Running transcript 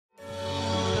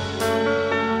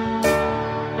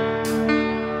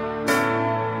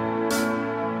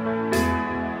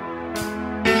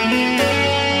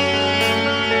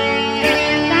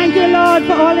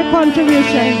all the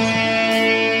contributions.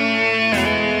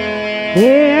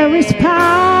 There is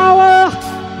power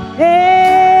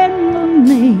in the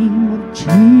name of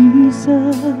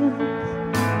Jesus.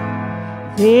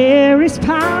 There is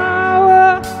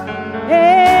power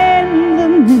in the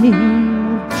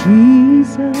name of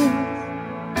Jesus.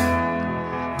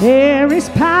 There is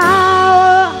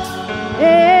power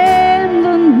in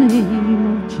the name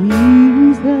of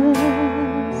Jesus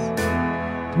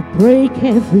to break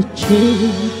every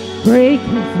chain, break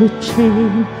every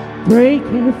chain, break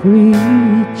every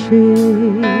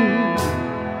chain,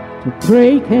 to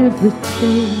break every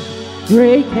chain,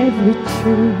 break every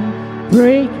chain,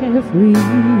 break every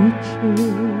chain.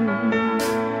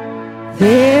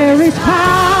 There is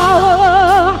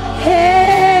power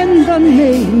in the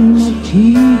name of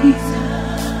Jesus.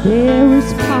 There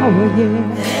is power,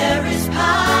 yeah. There is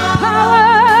power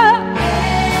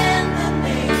in the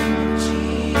name of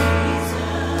Jesus.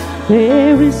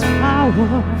 There is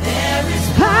power. There is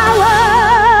Power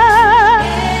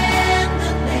in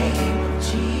the name of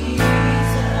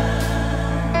Jesus.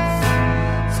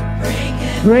 So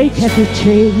break every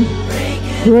chain,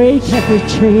 break every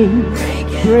chain,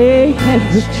 break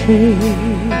every chain,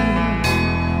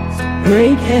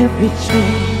 break every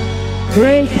chain,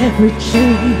 break every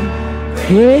chain,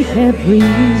 break every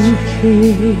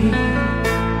chain.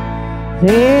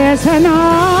 There's an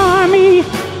army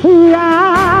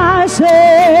rising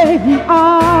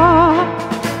up.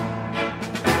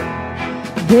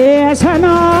 There's an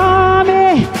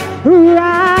army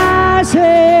rising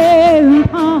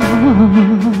up.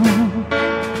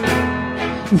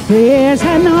 There's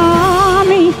an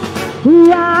army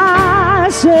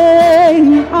rising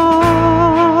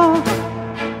up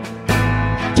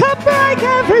to break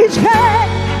every chain,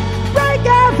 break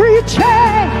every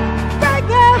chain, break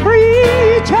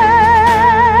every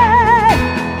chain,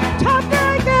 to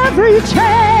break every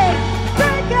chain,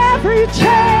 break every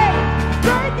chain,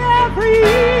 break every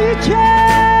chain.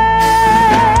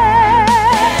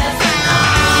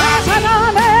 There's an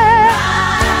army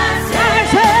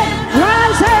rising,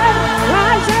 rising,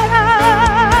 rising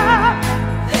up.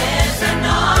 There's an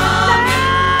army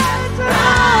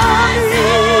rising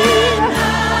up.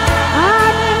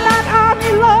 I'm in that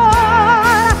army,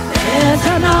 Lord. There's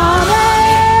an army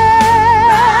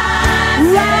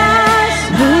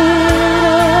rising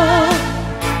up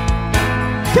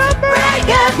to break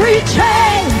every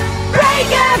chain, break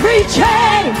every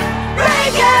chain,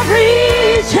 break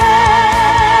every chain,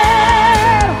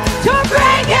 to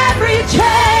break every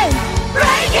chain,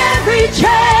 break every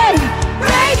chain,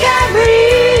 break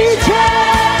every chain.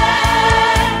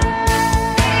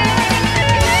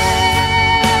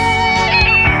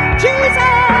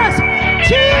 Jesus,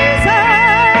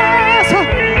 Jesus,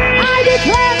 I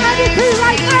declare, I decree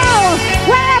right now,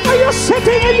 wherever you're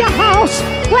sitting in your house,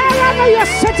 wherever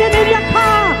you're sitting in your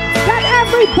car, that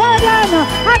every burden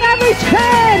and every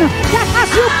chain that has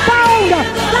you bound,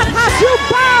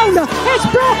 is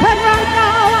broken right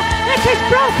now. It is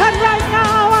broken right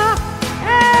now.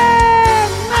 Amen.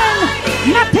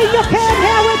 Nothing you came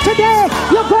here with today,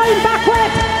 you're going back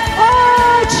with.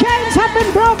 All chains have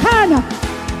been broken.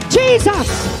 Jesus.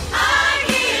 I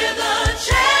hear the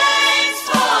chains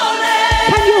falling.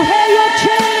 Can you hear your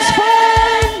chains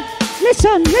falling?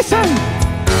 Listen, listen.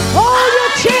 All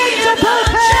your chains are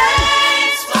broken.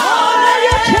 All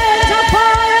your chains are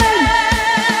falling.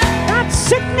 That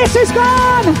sickness is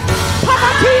gone.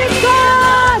 Poverty is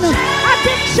gone.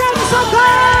 Addictions are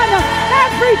gone.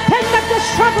 Everything that you're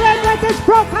struggling with is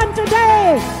broken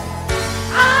today.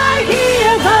 I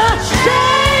hear the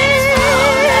chains.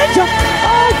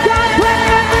 Oh God, break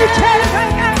every chain,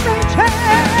 break every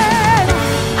chain.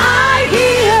 I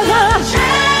hear the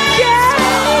chains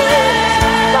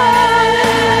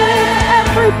falling.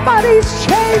 Everybody's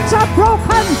chains are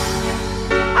broken.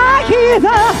 I hear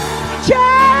the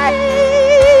chains.